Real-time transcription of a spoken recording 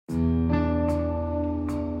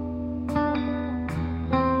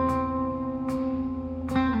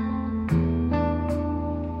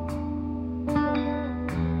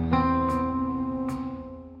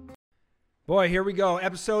Boy, here we go.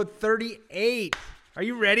 Episode 38. Are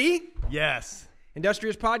you ready? Yes.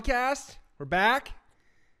 Industrious Podcast. We're back.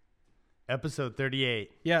 Episode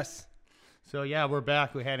 38. Yes. So, yeah, we're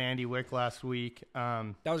back. We had Andy Wick last week.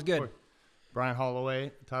 That was good. Brian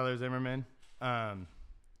Holloway, Tyler Zimmerman. Didn't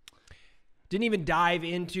even dive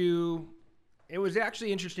into... It was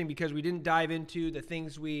actually interesting because we didn't dive into the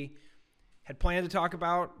things we had planned to talk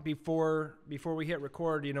about before we hit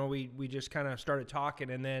record. You know, we just kind of started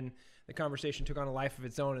talking, and then the conversation took on a life of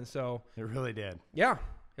its own. And so... It really did. Yeah.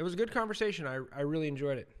 It was a good conversation. I really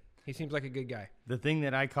enjoyed it. He seems like a good guy. The thing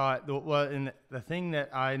that I caught, the thing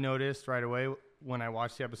that I noticed right away when I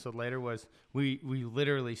watched the episode later was we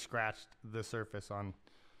literally scratched the surface on,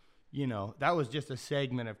 you know, that was just a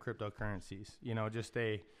segment of cryptocurrencies, you know,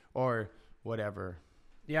 or whatever.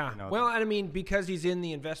 Yeah. You know, well, I mean, because he's in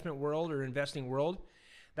the investment world or investing world,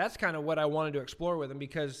 that's kind of what I wanted to explore with him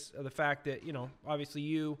because of the fact that, you know, obviously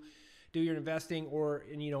you do your investing or,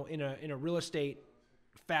 you know, in a real estate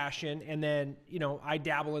fashion, and then, you know, I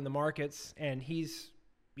dabble in the markets, and he's,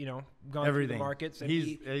 you know, gone through the markets, and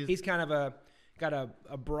he's kind of got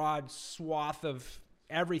a broad swath of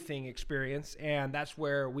everything experience, and that's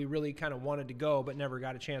where we really kind of wanted to go, but never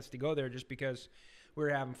got a chance to go there just because we were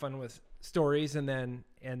having fun with stories, and then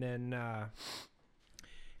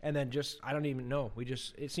just I don't even know.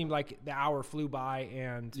 It seemed like the hour flew by,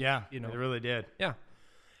 and yeah, you know, it really did. Yeah.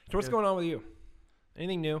 So what's going on with you?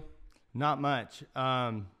 Anything new? Not much.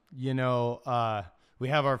 You know, we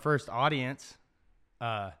have our first audience.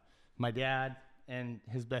 My dad and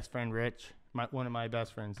his best friend, Rich, one of my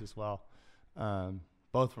best friends as well.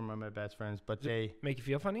 Both of them are my best friends, but they make you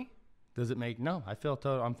feel funny? Does it make? No, I feel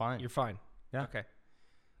total. I'm fine. You're fine. Yeah. Okay.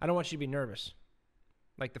 I don't want you to be nervous,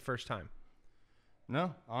 like the first time.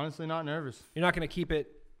 No, honestly, not nervous. You're not going to keep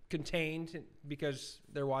it contained because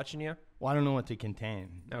they're watching you? Well, I don't know what to contain.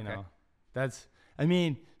 Okay. You know? I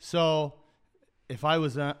mean, so if I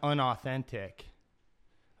was unauthentic,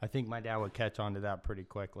 I think my dad would catch on to that pretty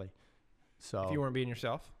quickly. So if you weren't being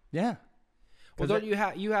yourself? Yeah. Well, don't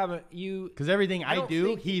you because everything I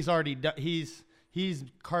do, he's already done. He's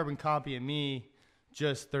carbon copying me,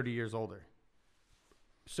 just 30 years older.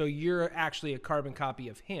 So you're actually a carbon copy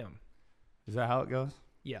of him. Is that how it goes?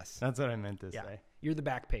 Yes. That's what I meant to say. You're the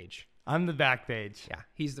back page. I'm the back page. Yeah,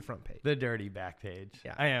 he's the front page. The dirty back page.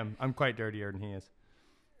 Yeah. I am. I'm quite dirtier than he is.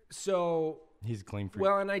 So he's a clean freak.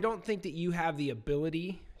 Well, and I don't think that you have the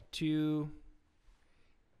ability to.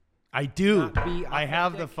 I do. Not be I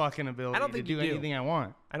have the fucking ability to do anything I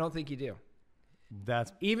want. I don't think you do.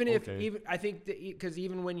 That's even I think that because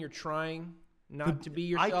even when you're trying not to be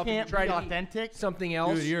yourself, I can't try be to authentic. Be something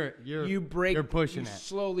else. Dude, you're pushing it.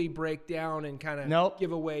 Slowly break down and kind of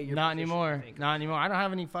give away your. Not anymore. Not anymore. I don't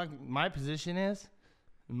have any fucking. My position.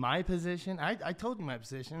 I told you my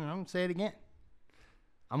position, and I'm gonna say it again.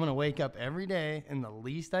 I'm gonna wake up every day, and the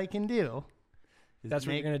least I can do is that's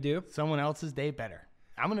what you're gonna do. Someone else's day better.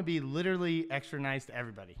 I'm gonna be literally extra nice to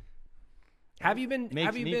everybody. Have you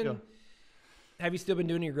still been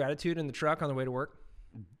doing your gratitude in the truck on the way to work?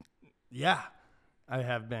 Yeah. I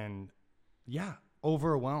have been,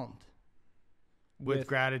 overwhelmed with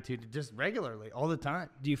gratitude just regularly, all the time.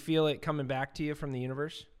 Do you feel it coming back to you from the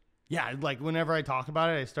universe? Yeah, like whenever I talk about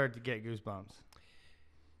it, I start to get goosebumps.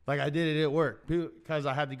 Like I did it at work because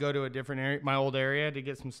I had to go to a different area, my old area, to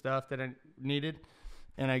get some stuff that I needed.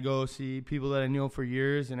 And I go see people that I know for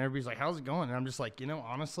years, and everybody's like, how's it going? And I'm just like,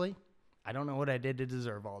 honestly, I don't know what I did to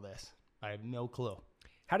deserve all this. I have no clue.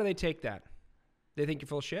 How do they take that? They think you're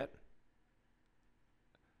full of shit?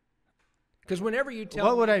 Because whenever you tell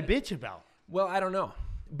what would I bitch about? Well, I don't know,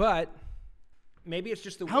 but maybe it's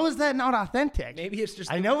just the way. How is that not authentic? Maybe it's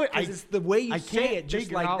just I know it. It's the way you say it,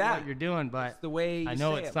 just like that. What you're doing, but it's the way you I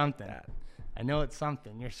know say it's something. Like I know it's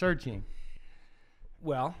something. You're searching.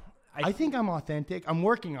 Well, I think I'm authentic. I'm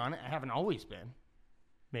working on it. I haven't always been.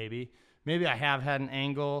 Maybe I have had an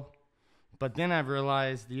angle, but then I've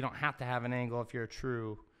realized that you don't have to have an angle if you're a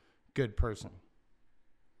true good person.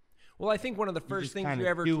 Well, I think one of the first things you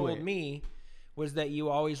ever told me was that you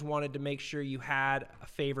always wanted to make sure you had a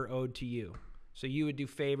favor owed to you. So you would do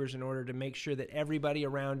favors in order to make sure that everybody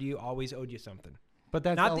around you always owed you something. But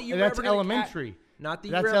that's elementary. Not that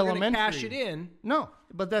you were ever going to cash it in. No,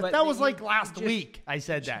 but that was like last week I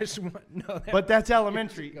said that. But that's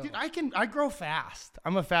elementary. Dude, I grow fast.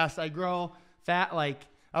 I grow fat. Like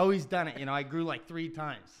I always done it. I grew like 3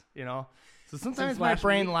 times, So sometimes my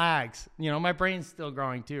brain lags. My brain's still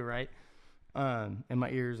growing too, right? And my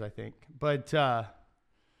ears, I think. But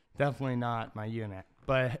definitely not my unit.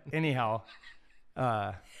 But anyhow,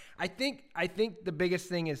 I think the biggest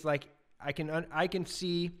thing is like I can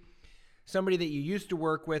see somebody that you used to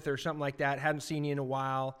work with or something like that, hadn't seen you in a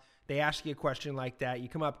while, they ask you a question like that, you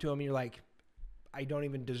come up to them and you're like, I don't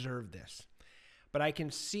even deserve this. But I can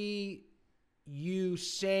see you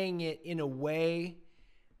saying it in a way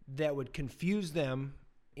that would confuse them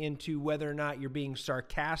into whether or not you're being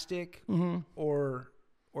sarcastic or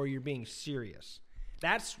you're being serious.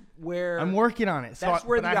 That's where I'm working on it. That's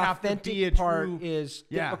where the authentic part is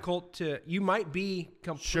difficult to. You might be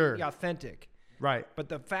completely authentic, right? But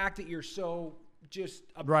the fact that you're so just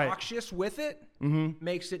obnoxious with it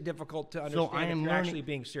makes it difficult to understand. So I am actually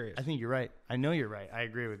being serious. I think you're right. I know you're right. I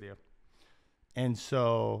agree with you. And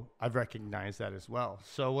so I've recognized that as well.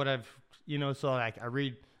 So what I've, so like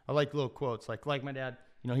I like little quotes, like my dad.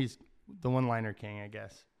 He's the one-liner king, I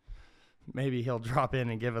guess. Maybe he'll drop in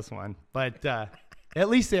and give us one, but. At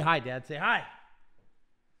least say hi, Dad. Say hi.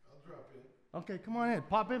 I'll drop in. Okay, come on in.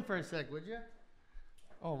 Pop in for a sec, would you?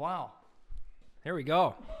 Oh, wow. There we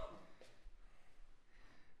go.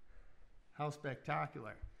 How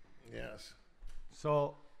spectacular. Yes.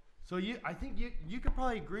 So I think you could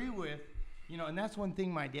probably agree with, and that's one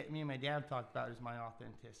thing me and my dad talked about is my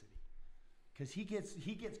authenticity. Because he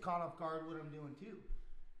gets caught off guard what I'm doing too.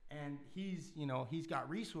 And he's got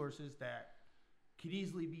resources that could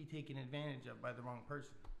easily be taken advantage of by the wrong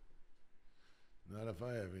person. Not if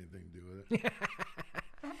I have anything to do with it.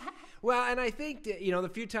 Well, and I think that, the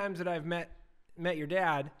few times that I've met your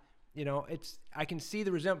dad, I can see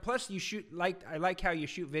the resentment. Plus, I like how you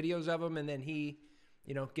shoot videos of him, and then he,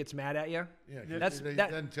 gets mad at you. Yeah, he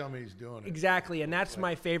doesn't tell me he's doing it. Exactly, and that's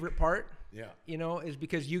my favorite part. Yeah. Is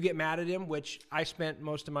because you get mad at him, which I spent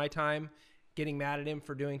most of my time getting mad at him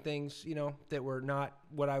for doing things, that were not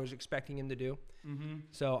what I was expecting him to do. Mm-hmm.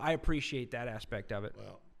 So I appreciate that aspect of it.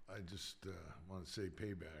 Well, I just want to say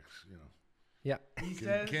paybacks, Yeah.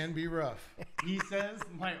 Can be rough. He says,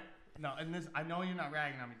 and this, I know you're not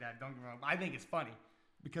ragging on me, Dad. Don't get me wrong. I think it's funny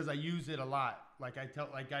because I use it a lot. Like I tell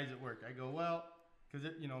guys at work, I go, well, because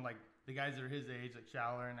like the guys that are his age, like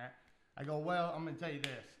Schaller and that, I go, well, I'm going to tell you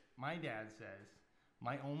this. My dad says,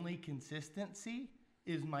 my only consistency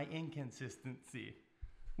is my inconsistency.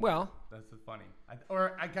 Well, that's funny.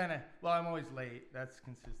 I'm always late. That's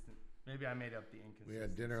consistent. Maybe I made up the inconsistency. We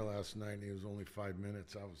had dinner last night, and it was only 5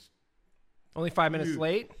 minutes. I was only 5 minutes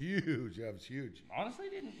late? Huge. That was huge. Honestly,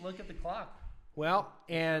 didn't look at the clock. Well,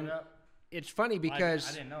 and it's funny because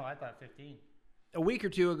I didn't know. I thought 15. A week or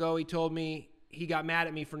two ago, he told me he got mad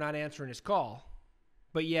at me for not answering his call.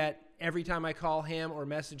 But yet, every time I call him or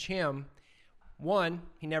message him, one,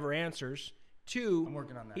 he never answers. Two, I'm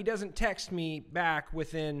working on that. He doesn't text me back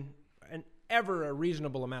within a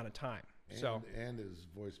reasonable amount of time. And his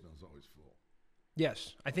voicemail's always full.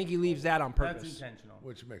 Yes, I think he leaves that on purpose. That's intentional.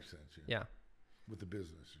 Which makes sense. Yeah. With the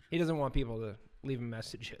business. He doesn't want people to leave him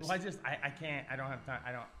messages. Well, I can't. I don't have time.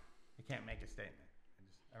 I can't make a statement.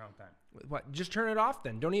 I don't have time. What? Just turn it off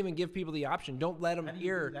then. Don't even give people the option. Don't let them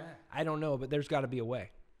hear. Do that? I don't know, but there's got to be a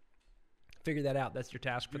way. Figure that out. That's your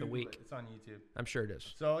task for the week. It's on YouTube. I'm sure it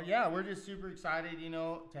is. So yeah, we're just super excited,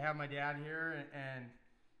 to have my dad here, and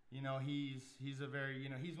he's a very,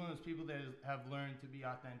 he's one of those people that have learned to be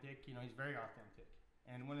authentic. He's very authentic,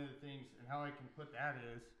 and one of the things, and how I can put that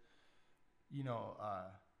is,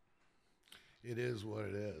 it is what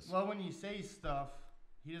it is. Well, when you say stuff,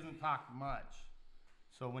 he doesn't talk much,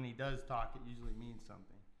 so when he does talk, it usually means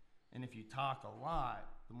something, and if you talk a lot,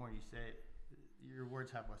 the more you say it, your words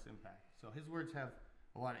have less impact. So his words have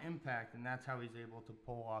a lot of impact, and that's how he's able to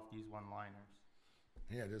pull off these one-liners.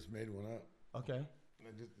 Yeah, I just made one up. Okay.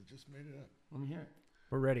 I just made it up. Let me hear it.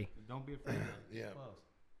 We're ready. Don't be afraid. Yeah.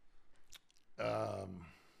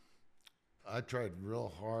 I tried real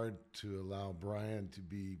hard to allow Brian to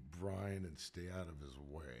be Brian and stay out of his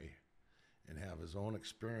way and have his own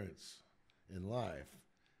experience in life.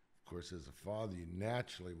 Of course, as a father, you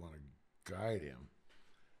naturally want to guide him,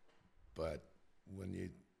 but when you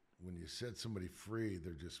set somebody free,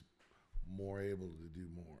 they're just more able to do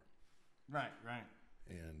more. Right.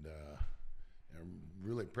 And I'm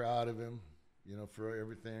really proud of him, for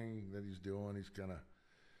everything that he's doing. He's kind of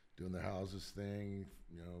doing the houses thing,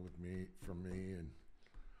 from me, and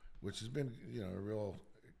which has been, a real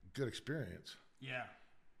good experience. Yeah.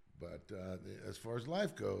 But as far as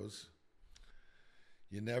life goes,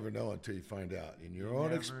 you never know until you find out. In your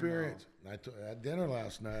own experience, at dinner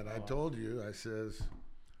last night, I told you, I says,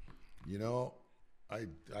 I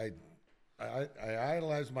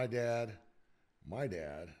idolize my dad,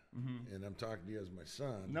 and I'm talking to you as my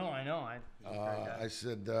son. No, I know. I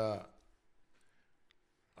said,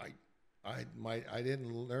 I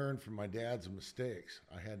didn't learn from my dad's mistakes.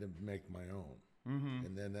 I had to make my own. Mm-hmm.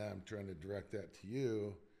 And then I'm trying to direct that to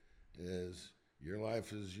you is Your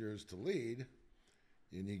life is yours to lead,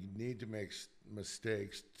 and you need to make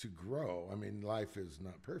mistakes to grow. I mean, life is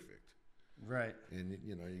not perfect. Right. And,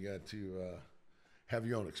 you know, you got to have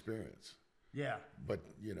your own experience. Yeah. But,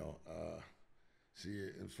 you know, see,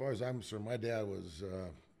 as far as I'm concerned, my dad was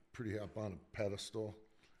pretty up on a pedestal.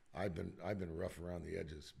 I've been rough around the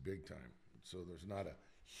edges big time. So there's not a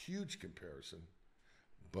huge comparison.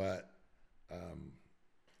 But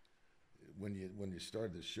when you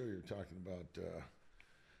started the show, you were talking about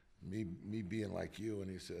me being like you, and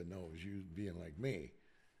he said, no, it was you being like me.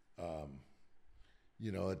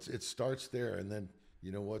 You know, it starts there, and then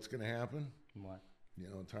you know what's going to happen? What? You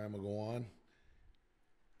know, time will go on.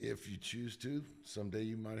 If you choose to, someday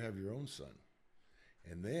you might have your own son,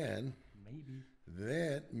 and then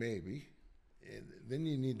maybe, then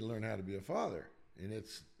you need to learn how to be a father, and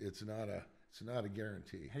it's not a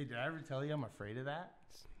guarantee. Hey, did I ever tell you I'm afraid of that?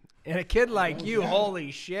 And a kid like you,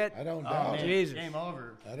 holy shit! I don't doubt it. Jesus. Game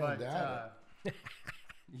over. I don't doubt it.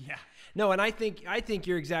 Yeah. No, and I think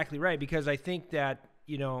you're exactly right, because I think that,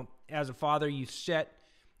 you know, as a father, you set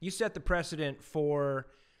the precedent for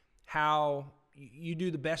how you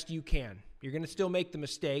do the best you can. You're going to still make the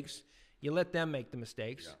mistakes. You let them make the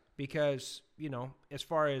mistakes, because, you know, as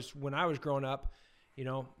far as when I was growing up, you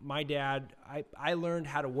know, my dad, I learned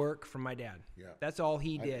how to work from my dad. Yeah. That's all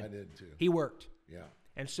he did. I did too. He worked. Yeah.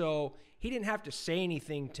 And so he didn't have to say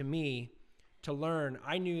anything to me to learn.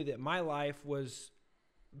 I knew that my life was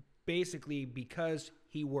basically because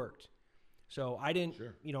he worked. So I didn't,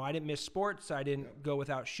 you know, I didn't miss sports. I didn't go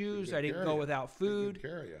without shoes. I didn't go without food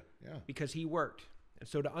because he worked. And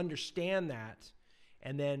so to understand that,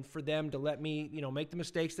 and then for them to let me, you know, make the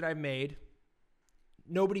mistakes that I've made,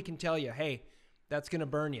 nobody can tell you, hey, that's going to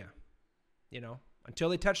burn you, you know, until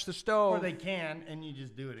they touch the stove. Or they can, and you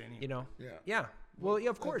just do it anyway. You know? Yeah. Yeah. Well, yeah,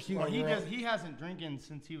 of course. Well, he hasn't drinking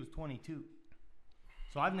since he was 22.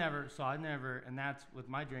 So I've never, and that's with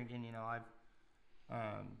my drinking, you know, I've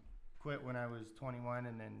quit when I was 21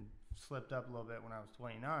 and then slipped up a little bit when I was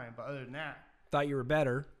 29. But other than that. Thought you were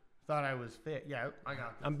better. Thought I was fit. Yeah, I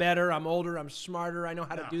got this. I'm better. I'm older. I'm smarter. I know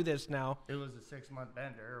how to do this now. It was a 6-month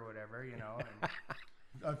bender or whatever, you know. And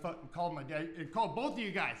I fucking called my dad. It called both of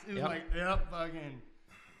you guys. It was like, fucking.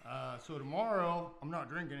 So tomorrow I'm not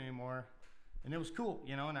drinking anymore, and it was cool,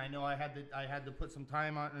 you know. And I know I had to put some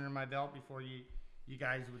time under my belt before you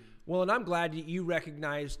guys would. Well, and I'm glad you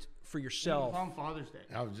recognized for yourself. On Father's Day.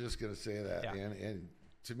 I was just going to say that. Yeah. And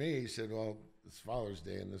to me, he said, well, it's Father's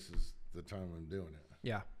Day, and this is the time I'm doing it.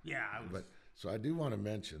 Yeah. Yeah. So I do want to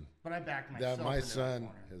mention but I backed myself that my into son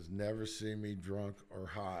that has never seen me drunk or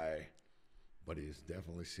high, but he's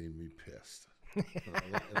definitely seen me pissed. and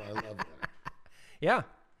I love that. Yeah.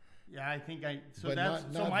 Yeah, I think so But that's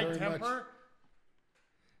not my very temper. much.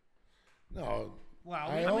 No. Wow,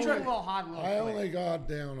 I I'm a little hot. I only got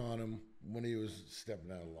down on him when he was stepping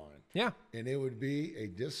out of line. Yeah. And it would be a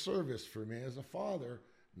disservice for me as a father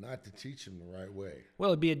not to teach him the right way. Well,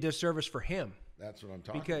 it'd be a disservice for him. That's what I'm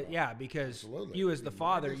talking Because about. Yeah, because Absolutely. you as the It'd be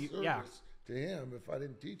father, a disservice to him if I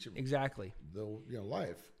didn't teach him exactly the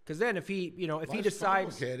life. Because then if he Life's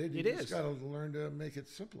decides complicated, it you is, just got to learn to make it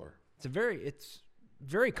simpler. it's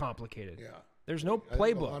very complicated. Yeah. There's no I think a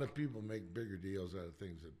playbook. lot of people make bigger deals out of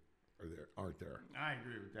things that aren't there. I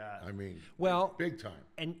agree with that. I mean, Well, big time.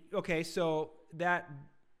 And okay, so that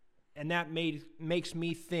makes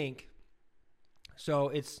me think. So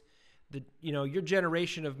it's your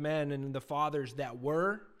generation of men and the fathers that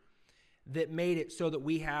made it so that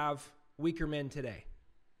we have weaker men today.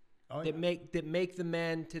 Oh, that make the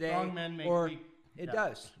men today. Strong men make or weak. It Yeah.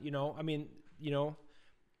 does.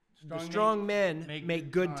 The strong men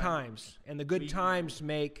make good times, and the good times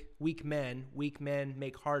make weak men. Weak men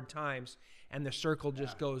make hard times, and the circle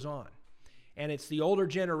just goes on. And it's the older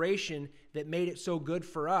generation that made it so good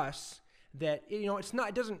for us that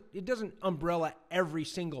it doesn't umbrella every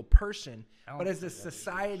single person, but as a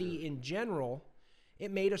society in general,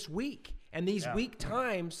 it made us weak. And these weak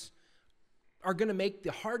times are going to make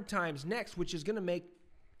the hard times next, which is going to make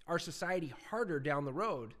our society harder down the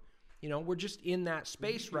road. We're just in that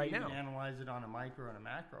space right now. Analyze it on a micro and a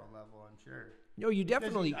macro level, I'm sure. No, you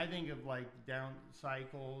definitely. I think of like down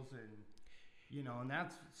cycles and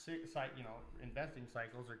that's investing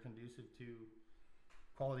cycles are conducive to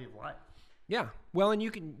quality of life. Yeah. Well, and you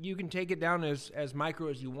can take it down as micro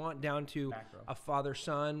as you want, down to macro. A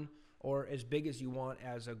father-son, or as big as you want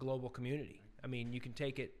as a global community. I mean, you can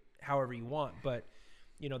take it however you want, but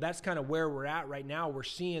that's kind of where we're at right now. We're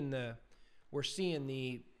seeing the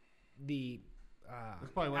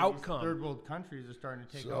That's probably why outcome. third world countries are starting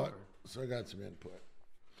to take over. So I got some input.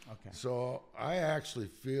 Okay. So I actually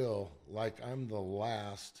feel like I'm the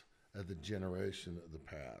last of the generation of the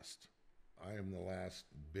past. I am the last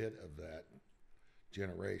bit of that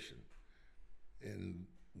generation. And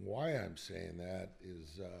why I'm saying that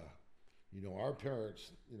is, our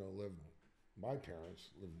parents, my parents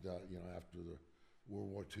lived, after the World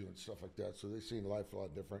War II and stuff like that. So they seen life a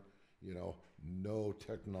lot different, no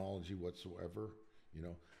technology whatsoever.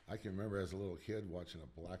 I can remember as a little kid watching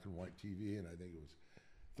a black and white TV, and I think it was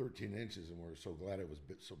 13 inches, and we were so glad it was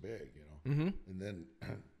so big, Mm-hmm. And then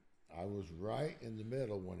I was right in the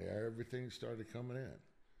middle when everything started coming in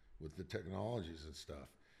with the technologies and stuff.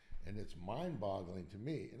 And it's mind-boggling to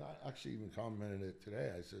me. And I actually even commented it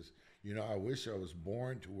today. I says, I wish I was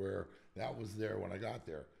born to where that was there when I got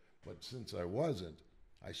there. But since I wasn't,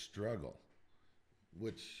 I struggle,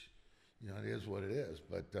 which, it is what it is.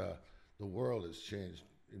 But the world has changed,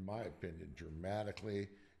 in my opinion, dramatically.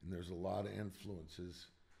 And there's a lot of influences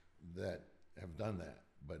that have done that.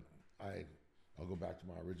 But I'll go back to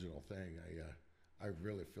my original thing. I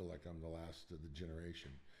really feel like I'm the last of the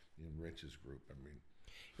generation in Rich's group. I mean,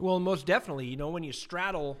 well, most definitely, when you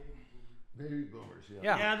straddle baby boomers,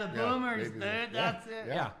 yeah, the boomers, dude, that's it.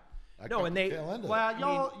 Yeah. No, and they, well,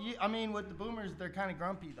 y'all, with the boomers, they're kind of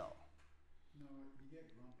grumpy though. No, you get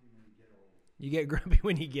grumpy when you get old. You get grumpy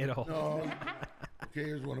when you get old. No. Okay,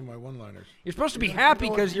 here's one of my one-liners. You're supposed to be happy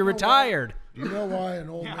because you're retired. Do you know why an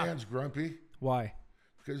old man's grumpy? Why?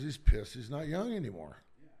 Because he's pissed he's not young anymore.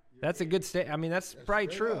 That's a good state. I mean, that's probably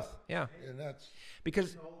truth. Up. Yeah. And that's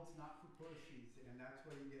because Old's not for pussies, and that's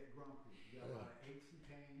why you get grumpy. You got a lot of aches and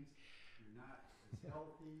pains. You're not as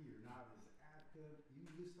healthy. You're not as active.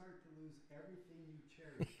 You start to lose everything you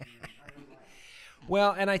cherish in your entire life.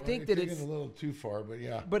 well, and I think that taking it's a little too far, but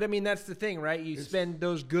yeah. But I mean, that's the thing, right? You spend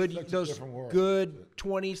those good 20s,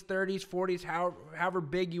 30s, 40s, however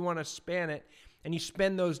big you want to span it, and you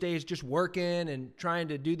spend those days just working and trying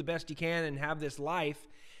to do the best you can and have this life,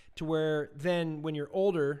 to where then when you're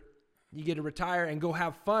older, you get to retire and go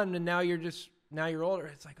have fun, and now you're older.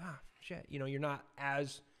 It's like, shit, you're not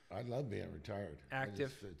as I love being retired.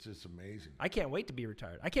 active. It's just amazing. I can't wait to be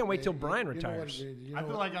retired. I can't wait till Brian retires. I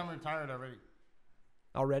feel like I'm retired already.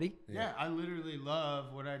 Already? Yeah, I literally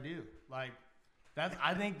love what I do. Like,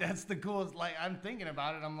 I think that's the coolest. Like, I'm thinking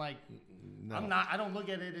about it. I'm like, No. I don't look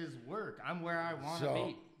at it as work. I'm where I want to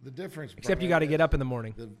be. The difference, Except you got to get up in the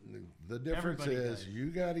morning. The difference Everybody is does. you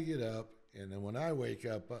got to get up, and then when I wake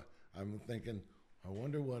up, I'm thinking, I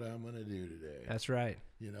wonder what I'm going to do today. That's right.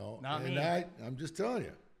 Not and me. I'm just telling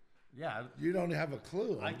you, Yeah. you don't have a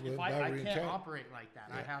clue. I about can't retiring. operate like that.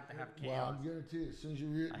 I have to have chaos. Well, I'm guarantee you, as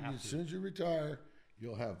soon as you retire,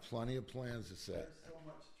 you'll have plenty of plans to set. There's so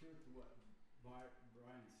much truth to what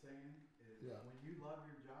Brian's saying. Is when you love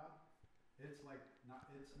your job, it's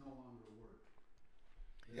no longer work.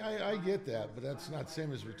 Yeah, I get that, but that's not the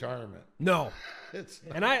same as retirement. No. It's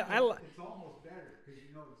And I It's almost better because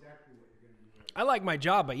you know exactly what you're going to do. I like my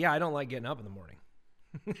job, but yeah, I don't like getting up in the morning.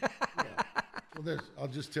 well, I'll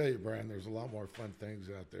just tell you, Brian, there's a lot more fun things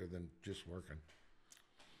out there than just working.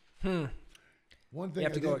 One thing You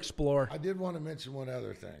have to go explore. I did want to mention one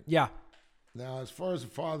other thing. Yeah. Now, as far as the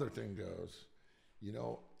father thing goes, I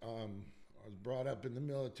was brought up in the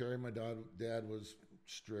military. My dad was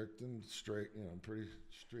strict and straight, pretty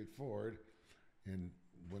straightforward. And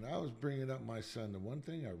when I was bringing up my son, the one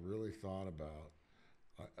thing I really thought about,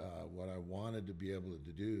 what I wanted to be able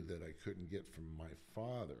to do that I couldn't get from my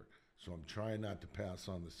father. So I'm trying not to pass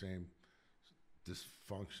on the same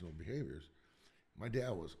dysfunctional behaviors. My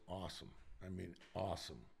dad was awesome. I mean,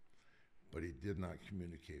 awesome. But he did not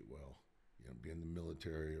communicate well. Being in the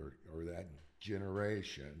military or that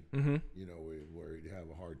generation, where he'd have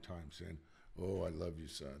a hard time saying, "Oh, I love you,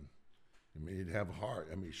 son." I mean, he'd have a heart.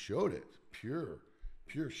 I mean, he showed it, pure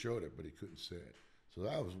showed it, but he couldn't say it. So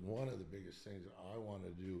that was one of the biggest things that I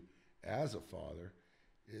wanted to do as a father,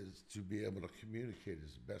 is to be able to communicate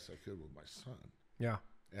as best I could with my son. Yeah.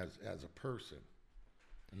 As a person,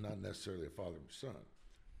 and not necessarily a father and son,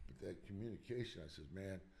 but that communication. I said,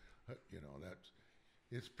 man,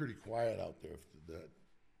 it's pretty quiet out there if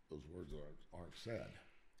those words aren't said.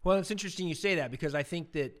 Well, it's interesting you say that, because I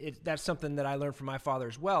think that that's something that I learned from my father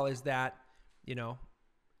as well, is that,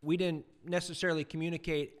 we didn't necessarily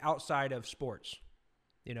communicate outside of sports.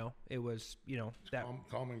 It was, that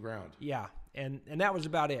common ground. Yeah. And that was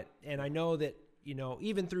about it. And I know that,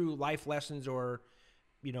 even through life lessons or,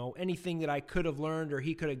 anything that I could have learned, or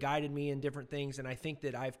he could have guided me in different things. And I think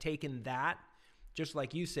that I've taken that, just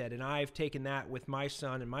like you said, and I've taken that with my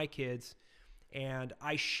son and my kids, and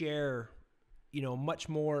I share, much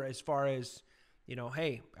more as far as,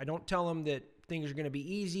 hey, I don't tell them that things are going to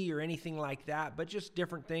be easy or anything like that, but just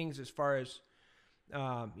different things as far as,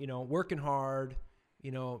 working hard,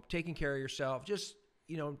 taking care of yourself, just,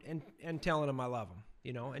 and telling them I love them,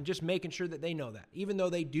 and just making sure that they know that, even though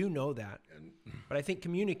they do know that. But I think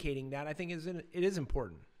communicating that, I think it is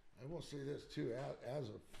important. I will say this too, as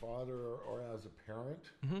a father or as a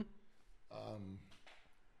parent, Mm-hmm.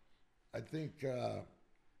 I think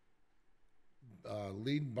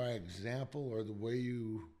lead by example, or the way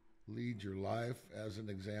you lead your life as an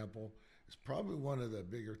example, is probably one of the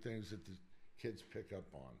bigger things that the kids pick up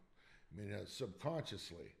on. I mean,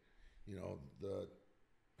 subconsciously,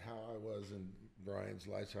 how I was in Brian's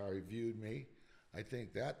life, how he viewed me, I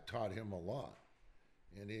think that taught him a lot.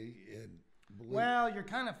 And well, you're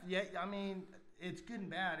kind of, I mean, it's good and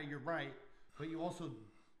bad, you're right, but you also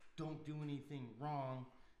don't do anything wrong,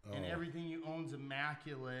 and everything you own's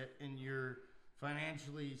immaculate, and you're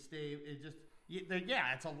financially stable. It just,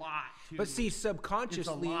 it's a lot to. But see,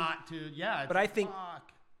 subconsciously, it's a lot to, but I think,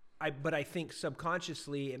 but I think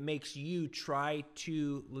subconsciously it makes you try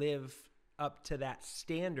to live up to that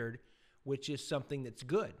standard, which is something that's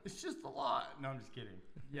good. It's just a lot. No, I'm just kidding.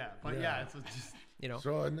 Yeah, but it's just.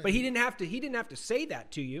 But he didn't have to say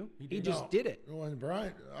that to you. He just did it. When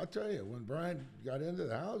Brian, I'll tell you, when Brian got into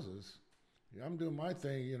the houses, I'm doing my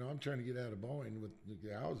thing. I'm trying to get out of Boeing with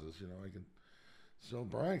the houses. So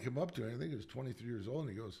Brian came up to me. I think he was 23 years old,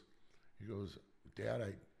 and he goes, Dad,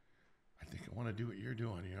 I think I want to do what you're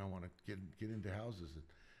doing. I want to get into houses. And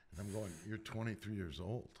I'm going, you're 23 years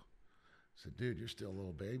old. I said, dude, you're still a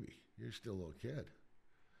little baby. You're still a little kid.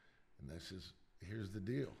 And I says, here's the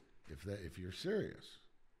deal. If you're serious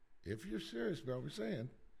about what we're saying,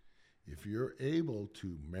 if you're able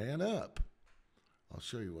to man up, I'll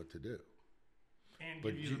show you what to do. And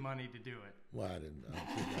give you the money to do it. Well, I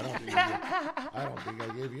don't think I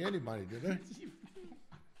gave you any money, did I?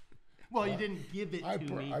 Well, you didn't give it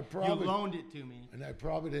to me. You loaned it to me. And I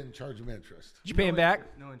probably didn't charge him interest. Did you pay him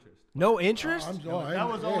back? No interest. No interest?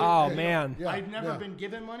 Man. I've never been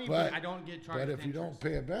given money, but I don't get charged interest. But if you don't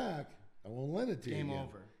pay it back, I won't lend it to you. Game again.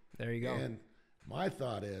 over. There you go. And my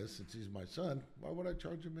thought is, since he's my son, why would I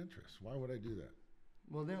charge him interest? Why would I do that?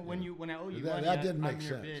 Well, then when I owe you that, money, that didn't make I'm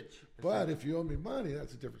sense. Your bitch. But if you owe me money,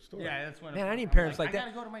 that's a different story. Yeah, that's when. Man, I need parents like that. I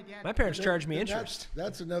gotta go to my dad. My parents charge me interest.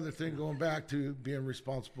 That's another thing, going back to being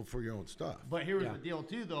responsible for your own stuff. But here was the deal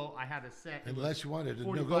too, though. I had a set. Unless you wanted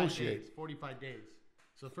to negotiate. 45 days.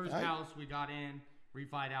 So the first house we got in,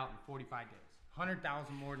 refied out in 45 days.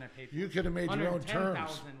 100,000 more than I paid for. You could have made your own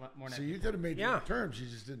terms. More than so you could have made your own terms. You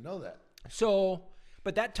just didn't know that. So,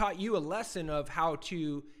 but that taught you a lesson of how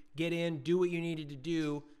to get in, do what you needed to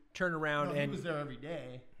do, turn around. He was there every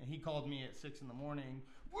day, and he called me at 6 a.m.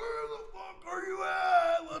 Where the fuck are you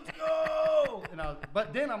at? Let's go.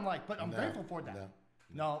 But then I'm like, I'm grateful for that.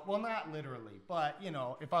 No, well, not literally, but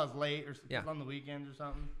if I was late or on the weekends or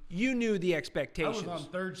something. You knew the expectations. I was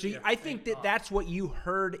on third shift. I think that's what you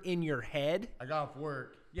heard in your head. I got off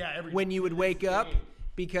work. Yeah, when you would wake up,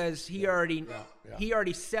 because he already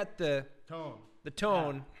set the tone.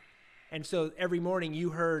 Yeah. And so every morning you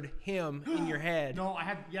heard him in your head. No,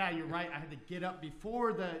 you're right. I had to get up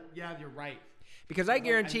before you're right. Because I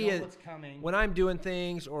guarantee you, when I'm doing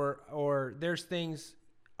things or there's things,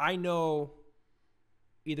 I know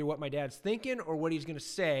either what my dad's thinking or what he's going to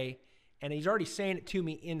say, and he's already saying it to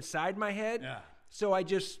me inside my head. Yeah. So I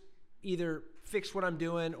just either fix what I'm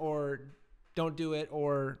doing or don't do it,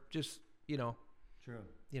 or just, avoid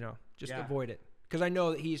it. Because I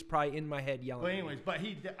know that he's probably in my head yelling. But anyways,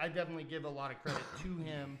 I definitely give a lot of credit to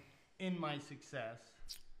him in my success,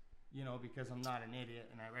 because I'm not an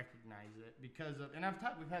idiot and I recognize it and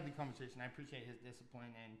we've had the conversation. I appreciate his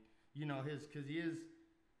discipline and, because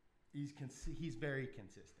he's very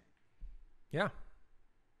consistent. Yeah.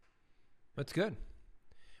 That's good.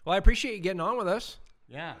 Well, I appreciate you getting on with us.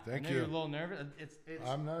 Yeah. Thank you. You're a little nervous.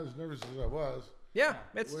 I'm not as nervous as I was. Yeah.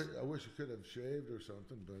 I wish I could have shaved or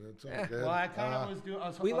something, but it's all good. Well, I kind of was doing.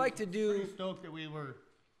 We like to do. Pretty stoked that we were.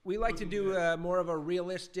 We like to do more of a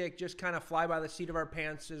realistic, just kind of fly by the seat of our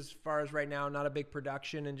pants as far as right now, not a big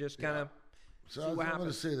production, and just kind of see what happens. I'm going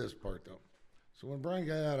to say this part, though. So when Brian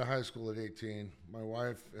got out of high school at 18, my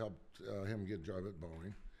wife helped him get a job at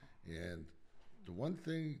Boeing. And the one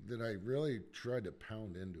thing that I really tried to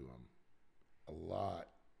pound into him a lot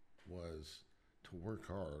was to work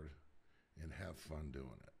hard and have fun doing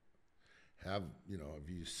it. If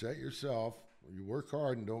you set yourself, you work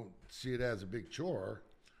hard and don't see it as a big chore,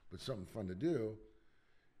 but something fun to do,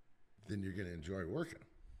 then you're going to enjoy working.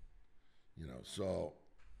 So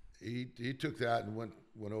he took that and went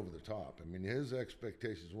over the top. I mean, his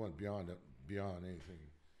expectations went beyond anything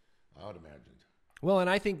I would imagined. Well, and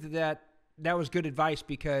I think that was good advice,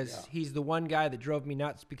 because he's the one guy that drove me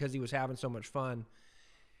nuts because he was having so much fun.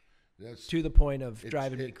 That's to the point of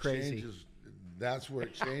driving me crazy. Changes, that's where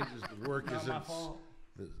it changes. The work Not my isn't fault.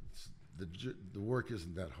 the work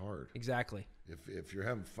isn't that hard. Exactly. If you're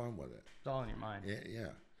having fun with it. It's all in your mind. Yeah.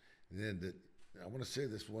 And then I want to say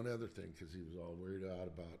this one other thing because he was all worried out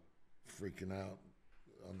about freaking out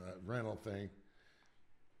on that rental thing.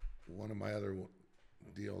 One of my other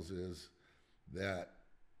deals is that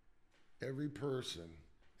every person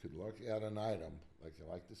could look at an item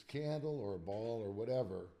like this candle or a ball or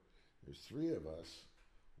whatever. There's 3 of us.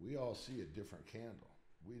 We all see a different candle.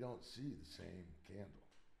 We don't see the same candle.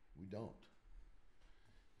 We don't.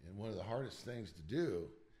 And one of the hardest things to do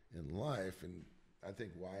in life, and I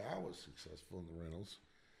think why I was successful in the rentals,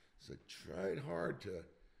 is I tried hard to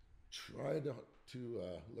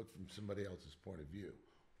look from somebody else's point of view,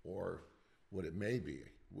 or what it may be,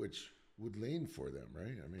 which would lean for them,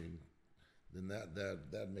 right? I mean, then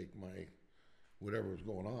that make my whatever was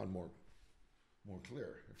going on more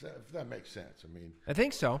clear. If that makes sense. I mean, I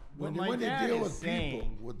think so. When you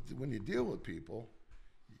deal with people,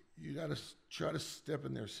 you got to try to step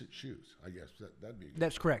in their shoes. I guess that'd be.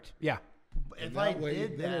 That's correct. Yeah. If that I way,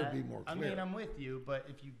 did then it'd that, be more I clear. mean, I'm with you, but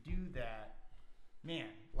if you do that, man,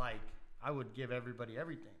 like I would give everybody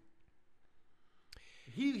everything.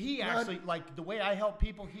 He actually, like the way I help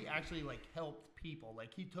people, he actually like helped people.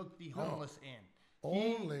 Like he took the homeless in.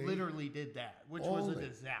 He literally did that, which was a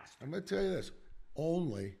disaster. I'm going to tell you this: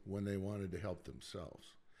 only when they wanted to help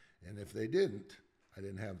themselves, and if they didn't, I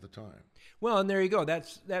didn't have the time. Well, and there you go.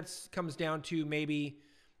 That's comes down to maybe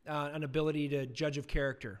an ability to judge of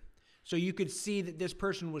character. So you could see that this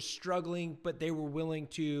person was struggling, but they were willing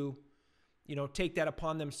to, take that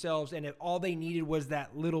upon themselves. And if all they needed was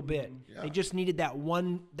that little bit, they just needed that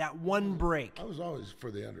one break. I was always for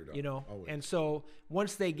the underdog. Always. And so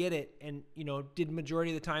once they get it, and did the majority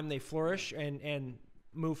of the time they flourish and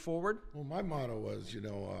move forward. Well, my motto was,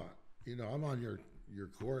 I'm on your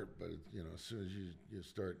court, but as soon as you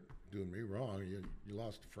start doing me wrong, you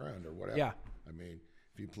lost a friend or whatever. Yeah. I mean,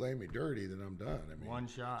 if you play me dirty, then I'm done. I mean, one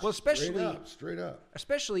shot. Well, especially straight up.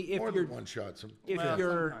 Especially if More you're than one shot.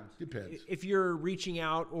 Depends. If you're reaching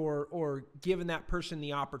out or giving that person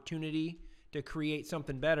the opportunity to create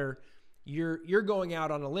something better, you're going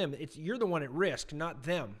out on a limb. You're the one at risk, not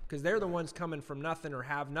them, because they're the ones coming from nothing or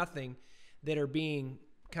have nothing that are being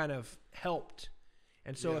kind of helped.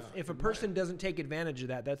 And so if a person doesn't take advantage of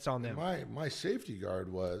that, that's on them. My safety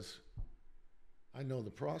guard was, I know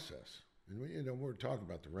the process. And we're talking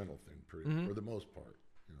about the rental thing for the most part.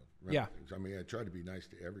 Things. I mean, I try to be nice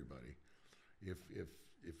to everybody.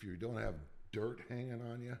 If you don't have dirt hanging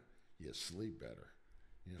on you, you sleep better.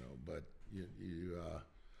 But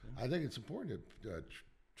I think it's important to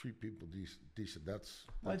treat people decent. That's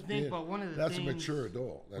one of the things, that's a mature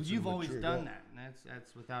adult. You've always done that, and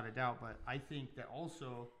that's without a doubt. But I think that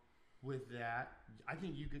also with that, I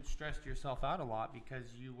think you could stress yourself out a lot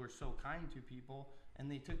because you were so kind to people. And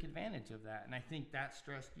they took advantage of that. And I think that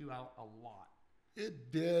stressed you out a lot. It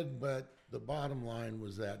did, but the bottom line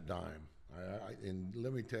was that dime. And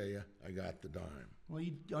let me tell you, I got the dime. Well,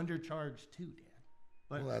 you undercharged too, Dad.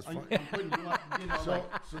 But well, that's fine.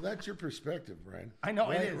 So that's your perspective, Brian. I know,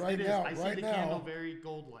 it is. Right it now, is. I see the candle very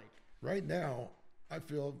gold-like. Right now, I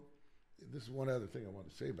feel, this is one other thing I want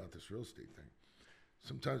to say about this real estate thing.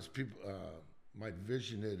 Sometimes people might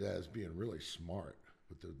vision it as being really smart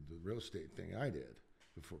with the real estate thing I did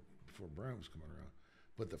before Brian was coming around.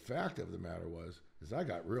 But the fact of the matter is I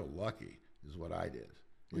got real lucky is what I did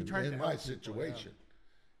in my situation.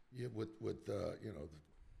 With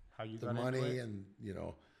how you the money and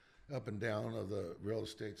up and down of the real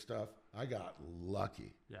estate stuff, I got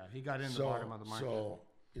lucky. Yeah, he got in the bottom of the market. So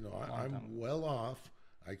I'm well off.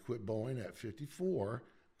 I quit Boeing at 54.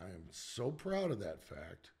 I am so proud of that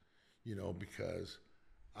fact, because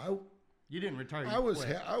you didn't retire. I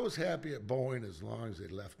was happy at Boeing as long as they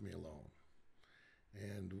left me alone.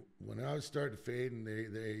 And when I was starting to fade, and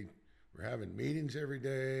they were having meetings every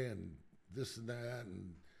day and this and that,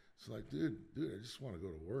 and it's like, dude, I just want to go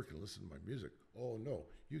to work and listen to my music. Oh no,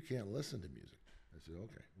 you can't listen to music. I said,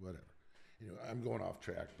 okay, whatever. I'm going off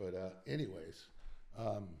track, but anyways,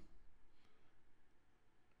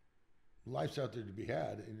 life's out there to be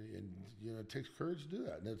had, and it takes courage to do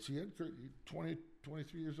that. And so you had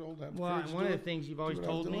 23 years old. One of the things you've always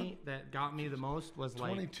told me that got me the most was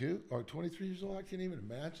 22 or 23 years old. I can't even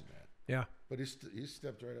imagine that. Yeah. But he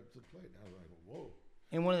stepped right up to the plate. And I was like, whoa.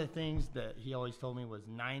 And one of the things that he always told me was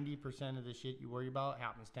 90% of the shit you worry about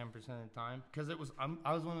happens 10% of the time. Because I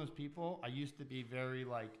was one of those people. I used to be very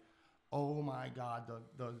like, oh my God,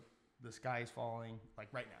 the sky is falling like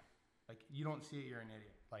right now. Like you don't see it, you're an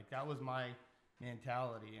idiot. Like that was my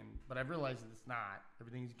mentality, but I've realized that it's not.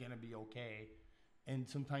 Everything's gonna be okay, and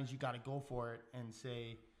sometimes you got to go for it and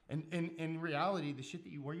say. And in reality, the shit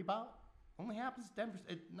that you worry about only happens 10%.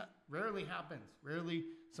 Rarely happens. Rarely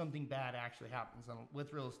something bad actually happens. And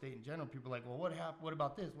with real estate in general, people are like, well, what happened? What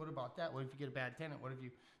about this? What about that? What if you get a bad tenant? What if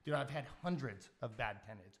you? Dude, I've had hundreds of bad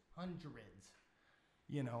tenants. Hundreds.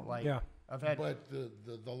 You know, like I've had. But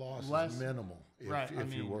the loss is minimal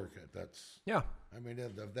if you work it. That's I mean,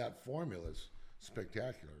 that formula's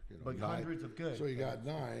spectacular. You know, but hundreds of good. So you got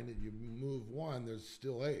 9, and you move 1. There's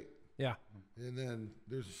still 8. Yeah. And then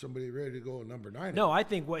there's somebody ready to go at number 9. No, I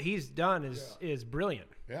think what he's done is brilliant.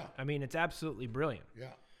 Yeah. I mean, it's absolutely brilliant.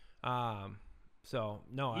 Yeah. So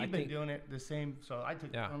no, He's been doing it the same. So I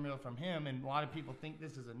took the formula from him, and a lot of people think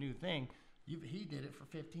this is a new thing. He did it for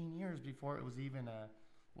 15 years before it was even a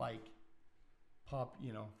pop.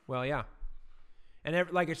 You know. Well, yeah.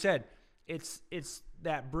 And like I said, it's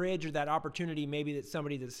that bridge or that opportunity, maybe that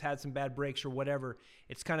somebody that's had some bad breaks or whatever.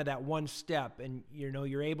 It's kind of that one step, and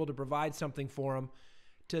you're able to provide something for them,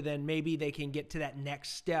 to then maybe they can get to that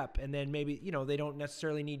next step, and then maybe they don't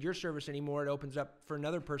necessarily need your service anymore. It opens up for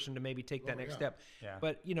another person to maybe take that next step. Yeah.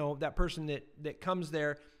 But that person that comes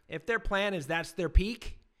there, if their plan is that's their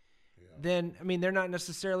peak, then I mean they're not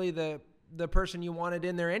necessarily the person you wanted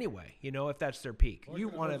in there anyway. If that's their peak, Well, you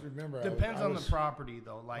want to. remember. Depends on the property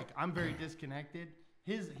though. Like I'm very disconnected.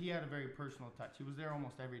 He had a very personal touch. He was there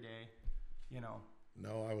almost every day.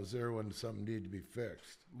 No, I was there when something needed to be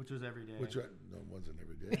fixed. Which was every day. No, it wasn't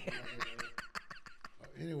every day.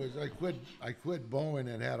 Anyways, I quit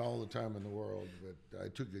Boeing and had all the time in the world, but I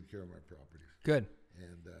took good care of my properties. Good.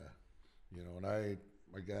 And and I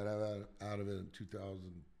got out of it in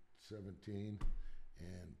 2017,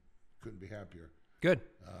 and couldn't be happier. Good.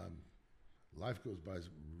 Life goes by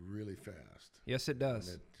really fast. Yes, it does.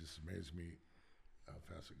 And it just amazes me how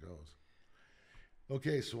fast it goes.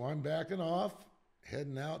 Okay, so I'm backing off,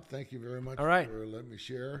 heading out. Thank you very much for letting me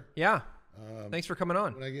share. Yeah. Thanks for coming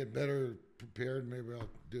on. When I get better prepared, maybe I'll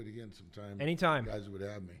do it again sometime. Anytime. You guys would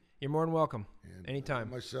have me. You're more than welcome. And anytime.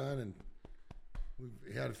 My son, and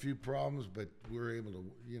we've had a few problems, but we're able to,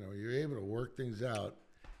 you're able to work things out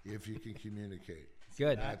if you can communicate.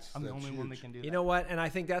 Good. I'm the only one that can do that. You know what? And I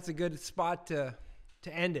think that's a good spot to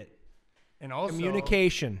end it. And also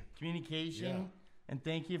communication. Yeah. And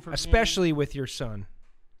thank you for especially with your son.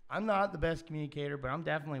 I'm not the best communicator, but I'm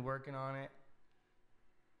definitely working on it.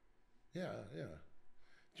 Yeah.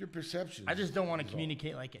 It's your perception. I just don't want to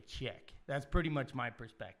communicate like a chick. That's pretty much my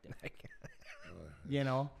perspective.